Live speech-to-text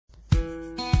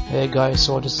Hey guys,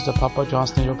 so this is the Papa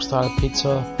John's New York style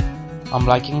pizza. I'm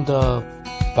liking the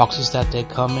boxes that they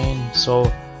come in. So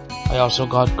I also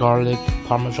got garlic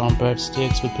parmesan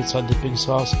breadsticks with pizza dipping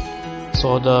sauce.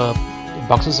 So the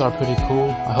boxes are pretty cool.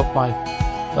 I hope my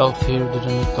elf here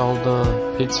didn't eat all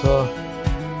the pizza.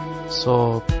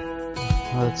 So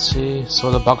let's see.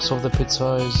 So the box of the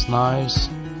pizza is nice,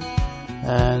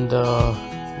 and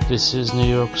this is New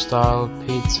York style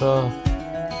pizza.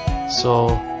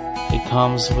 So it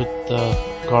comes with the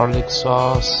garlic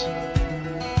sauce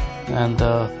and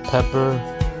the pepper.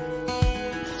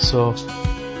 So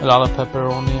a lot of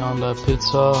pepperoni on the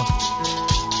pizza.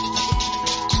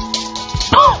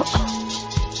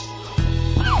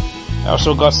 I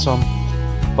also got some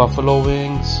buffalo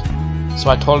wings. So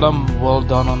I told them well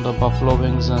done on the buffalo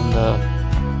wings and the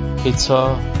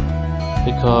pizza,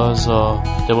 because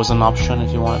there was an option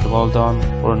if you wanted well done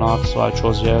or not, so I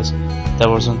chose yes. There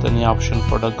wasn't any option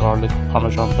for the garlic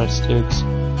parmesan breadsticks.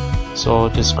 So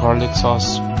this garlic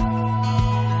sauce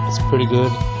is pretty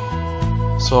good.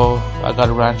 So I got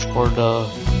ranch for the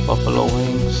buffalo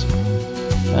wings,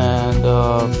 and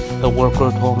the worker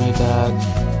told me that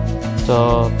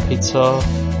the pizza,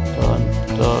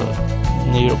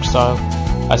 the New York style,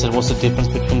 I said what's the difference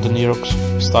between the New York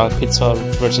style pizza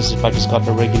versus if I just got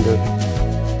the regular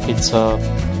pizza,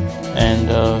 and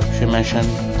she mentioned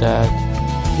that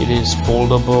it is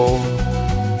foldable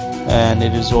and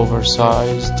it is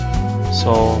oversized.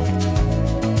 So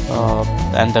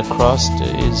and the crust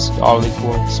is all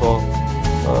equal, so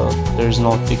there is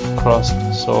no thick crust.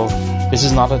 So this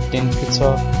is not a thin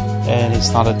pizza and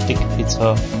it's not a thick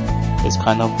pizza. It's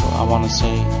kind of, I want to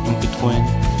say, in between.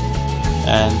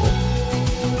 And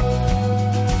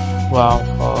wow,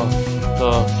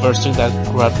 the first thing that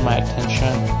grabbed my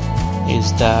attention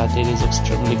is that it is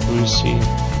extremely greasy.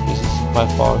 This is by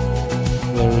far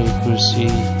very greasy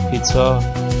pizza.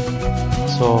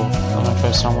 So I'm gonna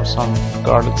try some with some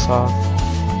garlic sauce,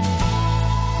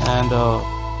 and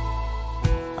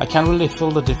I can't really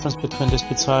feel the difference between this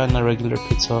pizza and a regular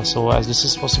pizza. So as this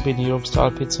is supposed to be New York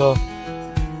style pizza,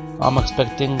 I'm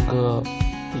expecting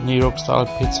New York style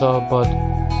pizza, but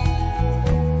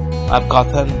I've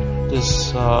gotten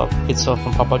this pizza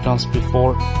from Papa John's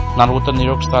before, not with the New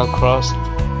York style crust,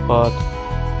 but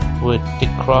with thick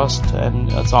crust,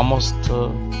 and it's almost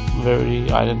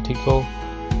very identical.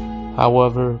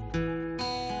 However,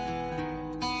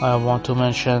 I want to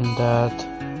mention that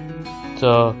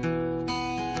the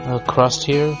crust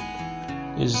here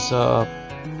is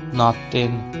not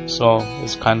thin, so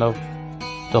it's kind of,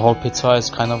 the whole pizza is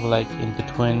kind of like in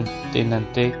between thin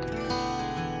and thick,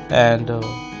 and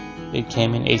it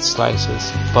came in 8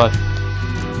 slices. But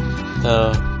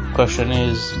the question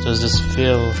is, does this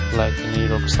feel like a New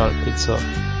York style pizza?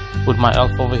 With my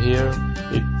elf over here,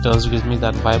 it does give me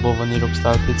that vibe of a New York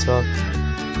style pizza,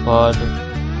 but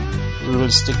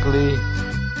realistically,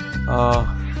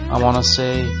 I want to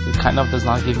say it kind of does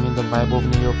not give me the vibe of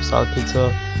New York style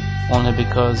pizza, only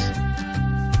because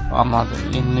I'm not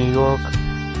in New York,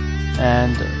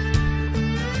 and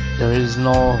there is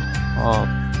no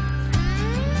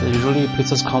usually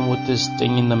pizzas come with this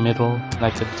thing in the middle,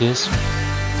 like a disc.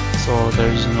 So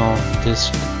there is no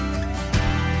disc.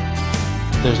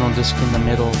 There's no disc in the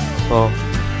middle. So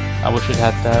I wish it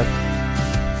had that,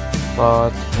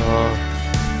 but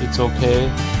it's okay.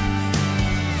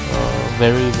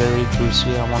 Very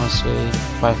greasy. I want to say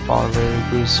by far very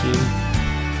greasy.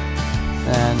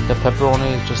 And the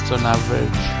pepperoni is just an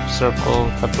average circle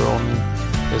pepperoni.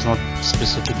 There's no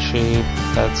specific shape.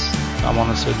 That's, I want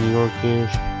to say, New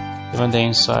Yorkish. Even the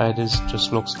inside is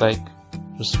just looks like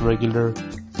just regular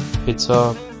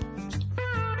pizza.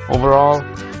 Overall,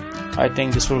 I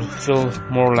think this will feel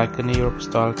more like a New York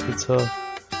style pizza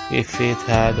if it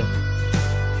had,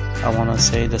 I want to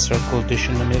say, the circle dish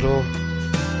in the middle,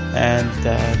 and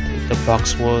that the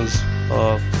box was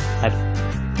had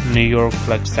New York,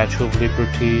 like Statue of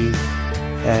Liberty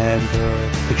and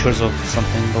pictures of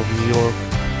something of New York,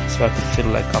 so I could feel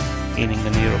like I'm eating a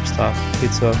New York style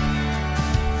pizza.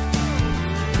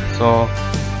 So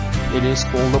it is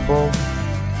foldable,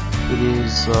 it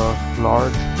is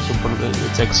large, so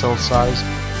it's XL size.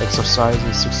 XL size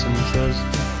is 16 inches.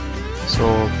 So,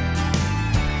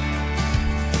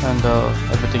 and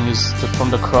everything is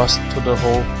from the crust to the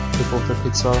whole tip of the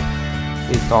pizza,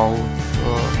 it all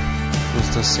is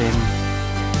the same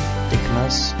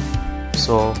thickness.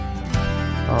 So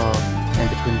in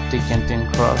between thick and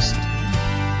thin crust.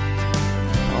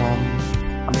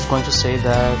 I'm just going to say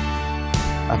that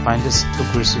I find this too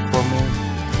greasy for me,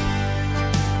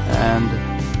 and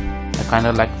I kind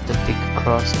of like the thick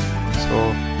crust,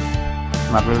 so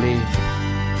not really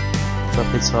the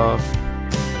pizza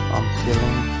I'm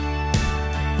feeling,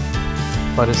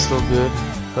 but it's still good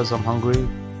because I'm hungry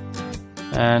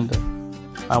and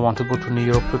I want to go to New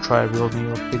York to try real New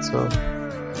York pizza.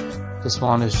 This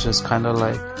one is just kind of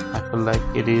like, I feel like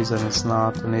it is and it's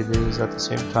not, and it is at the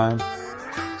same time,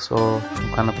 so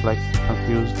I'm kind of like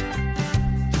confused.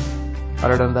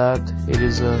 Other than that, it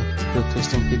is a good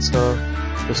tasting pizza,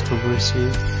 just too greasy.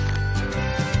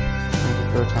 Have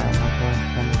a good time.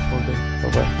 Have a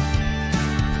wonderful day. Bye bye.